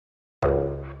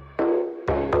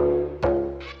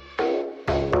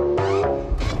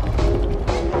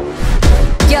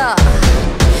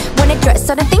stress,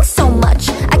 I don't think so much.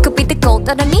 I could be the gold,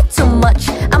 I don't need too much.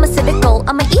 I'm a cynical,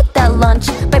 I'ma eat that lunch.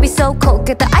 Baby so cold,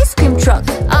 get the ice cream truck.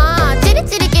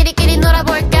 찌릿찌릿끼리끼리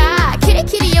놀아볼까.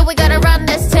 kitty, yeah, we gotta run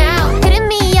this town. Hitting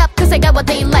me up, cause I got what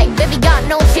they like. Baby got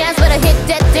no chance, but I hit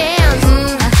that dance.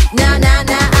 Nah, nah,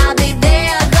 nah, I'll be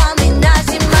there.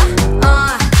 고민하지마.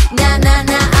 Nah, nah,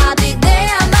 nah, I'll be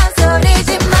there.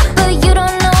 망설이지마. But you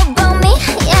don't know about me.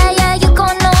 Yeah, yeah, you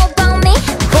gon' know about me.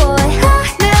 Boy,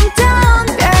 아름다운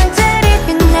별들이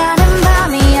빛나는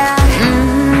밤이야.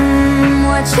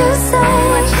 What you say?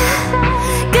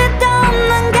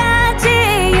 끝없는 가지,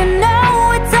 you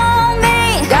know it's on me.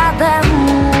 Got that,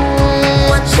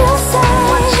 what you say?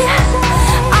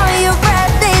 Are you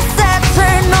ready? Set,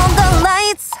 turn on the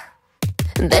lights.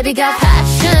 Baby got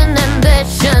passion,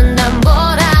 ambition, 난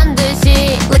보란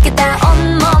듯이. Look at that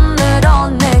온몸으로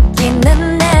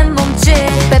느끼는 내 몸짓.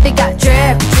 Baby got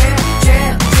drip, drip,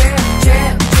 drip, drip,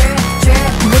 drip, drip,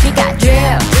 drip. Baby got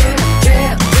drip,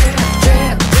 drip, drip,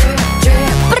 drip, drip,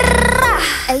 drip.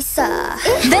 Asa,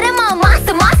 너는 뭐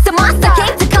monster, monster, monster.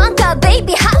 Came to conquer,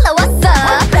 baby, holla, what's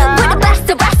up? We're the best,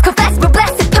 the rascal, fast, we're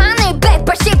blessed. 판을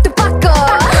 180도 바꿔.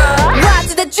 Rise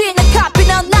to the dream, a copy,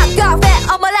 no knock off.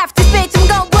 On my left, this bitch, I'm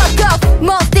gon' work off.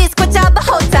 Most disco 잡아,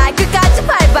 hold tight. 끝까지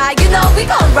밟아, you know we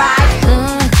gon' ride.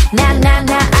 Nah, nah,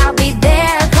 nah, I'll be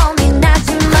there.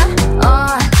 고민하지마.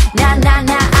 Nah, nah,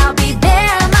 nah, I'll be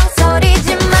there.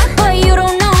 망설이지마. But you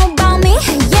don't know about me.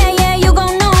 Yeah, yeah, you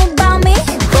gon' know about me.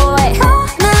 Boy,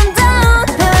 아름다운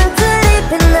별들이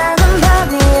빛나는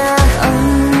밤이야.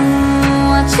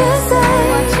 What you say?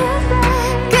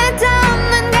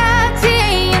 끝없는 가지,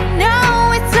 you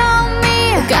know it's on me.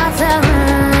 Got that,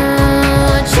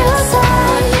 what you say?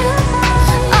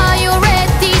 Are you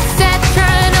ready? Set,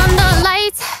 turn on the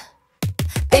lights.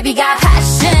 Baby got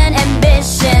passion,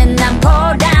 ambition, 난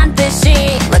보란 듯이.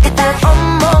 Look at that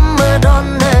온몸으로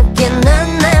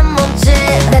느끼는 내 몸짓.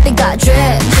 Baby got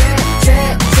drip,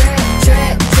 drip, drip,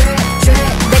 drip, drip, drip.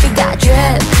 Baby got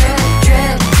drip,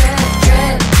 drip, drip,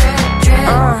 drip, drip.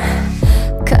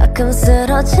 가끔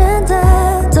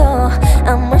쓰러진데도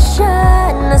I'ma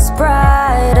shine as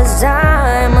bright as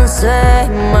diamonds. Say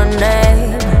my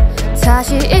name.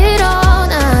 다시 일어